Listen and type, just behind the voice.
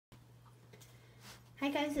Hi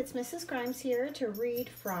guys, it's Mrs. Grimes here to read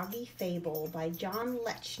Froggy Fable by John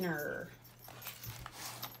Lechner.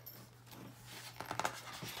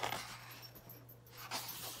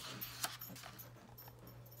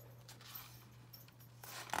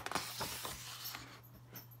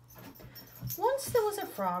 Once there was a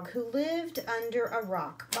frog who lived under a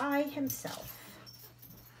rock by himself.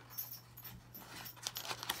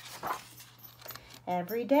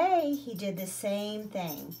 Every day he did the same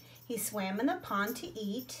thing. He swam in the pond to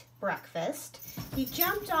eat breakfast. He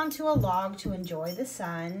jumped onto a log to enjoy the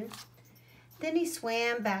sun. Then he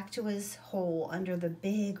swam back to his hole under the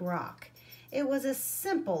big rock. It was a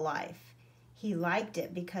simple life. He liked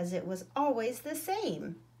it because it was always the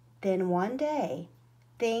same. Then one day,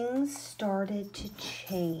 things started to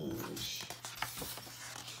change.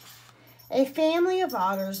 A family of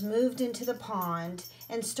otters moved into the pond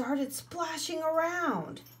and started splashing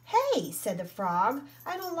around. "Hey," said the frog,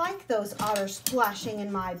 "I don't like those otters splashing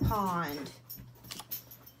in my pond."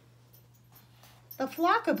 The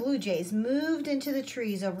flock of blue jays moved into the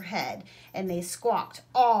trees overhead, and they squawked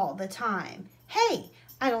all the time. "Hey,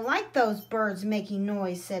 I don't like those birds making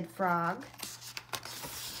noise," said Frog.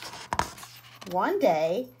 One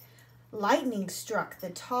day, lightning struck the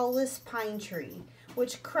tallest pine tree,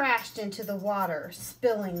 which crashed into the water,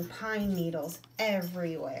 spilling pine needles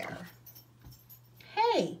everywhere.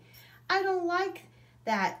 "Hey, I don't like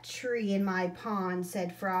that tree in my pond,"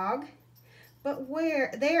 said Frog. But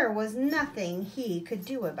there was nothing he could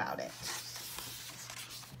do about it.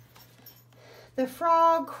 The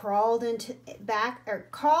frog crawled into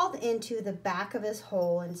the back of his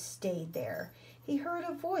hole and stayed there. He heard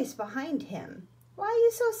a voice behind him. "Why are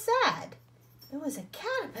you so sad?" It was a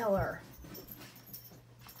caterpillar.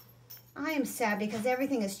 "I am sad because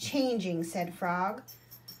everything is changing," said Frog.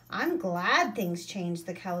 "I'm glad things changed,"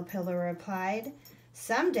 the caterpillar replied.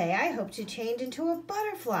 "Someday I hope to change into a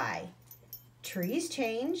butterfly." Trees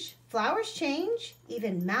change, flowers change,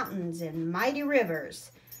 even mountains and mighty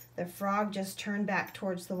rivers. The frog just turned back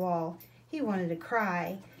towards the wall. He wanted to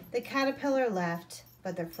cry. The caterpillar left,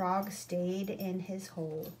 but the frog stayed in his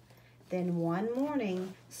hole. Then one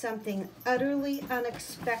morning, something utterly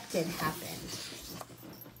unexpected happened.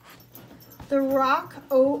 The rock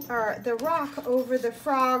over the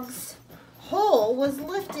frog's hole was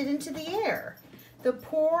lifted into the air. The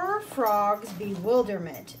poor frog's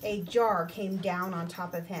bewilderment, a jar came down on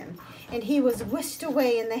top of him, and he was whisked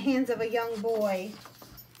away in the hands of a young boy.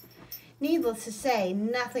 Needless to say,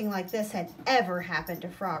 nothing like this had ever happened to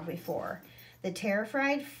Frog before. The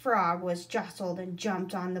terrified frog was jostled and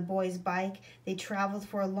jumped on the boy's bike. They traveled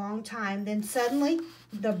for a long time. Then suddenly,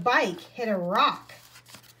 the bike hit a rock.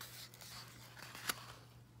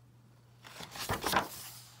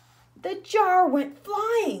 The jar went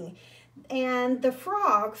flying, and the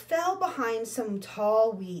frog fell behind some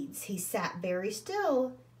tall weeds. He sat very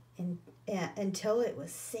still until it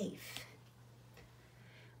was safe.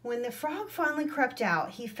 When the frog finally crept out,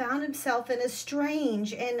 he found himself in a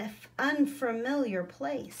strange and unfamiliar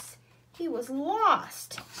place. He was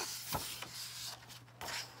lost.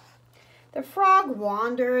 The frog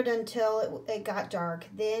wandered until it got dark,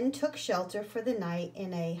 then took shelter for the night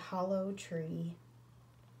in a hollow tree.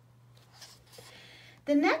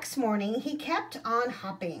 The next morning, he kept on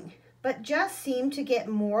hopping, but just seemed to get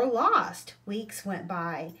more lost. Weeks went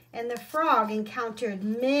by, and the frog encountered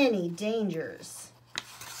many dangers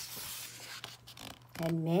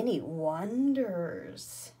and many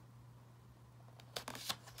wonders.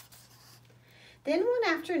 Then one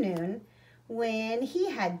afternoon, when he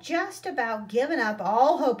had just about given up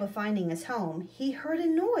all hope of finding his home, he heard a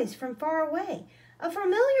noise from far away, a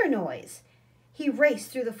familiar noise. He raced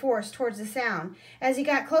through the forest towards the sound. As he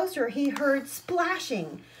got closer, he heard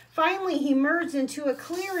splashing. Finally, he emerged into a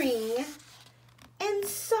clearing and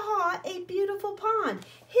saw a beautiful pond,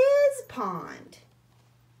 his pond.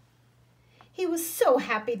 He was so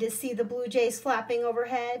happy to see the blue jays flapping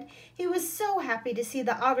overhead. He was so happy to see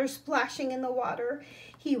the otters splashing in the water.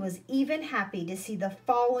 He was even happy to see the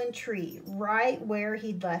fallen tree right where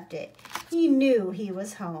he'd left it. He knew he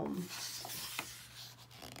was home.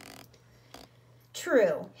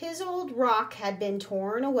 True, his old rock had been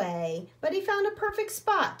torn away, but he found a perfect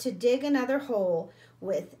spot to dig another hole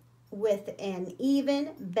with an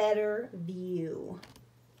even better view.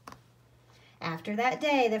 After that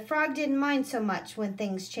day, the frog didn't mind so much when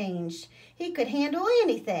things changed. He could handle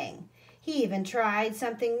anything. He even tried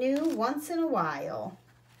something new once in a while.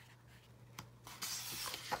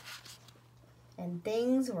 And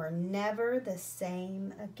things were never the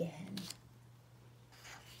same again.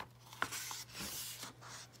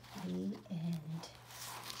 The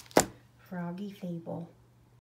end. Froggy Fable.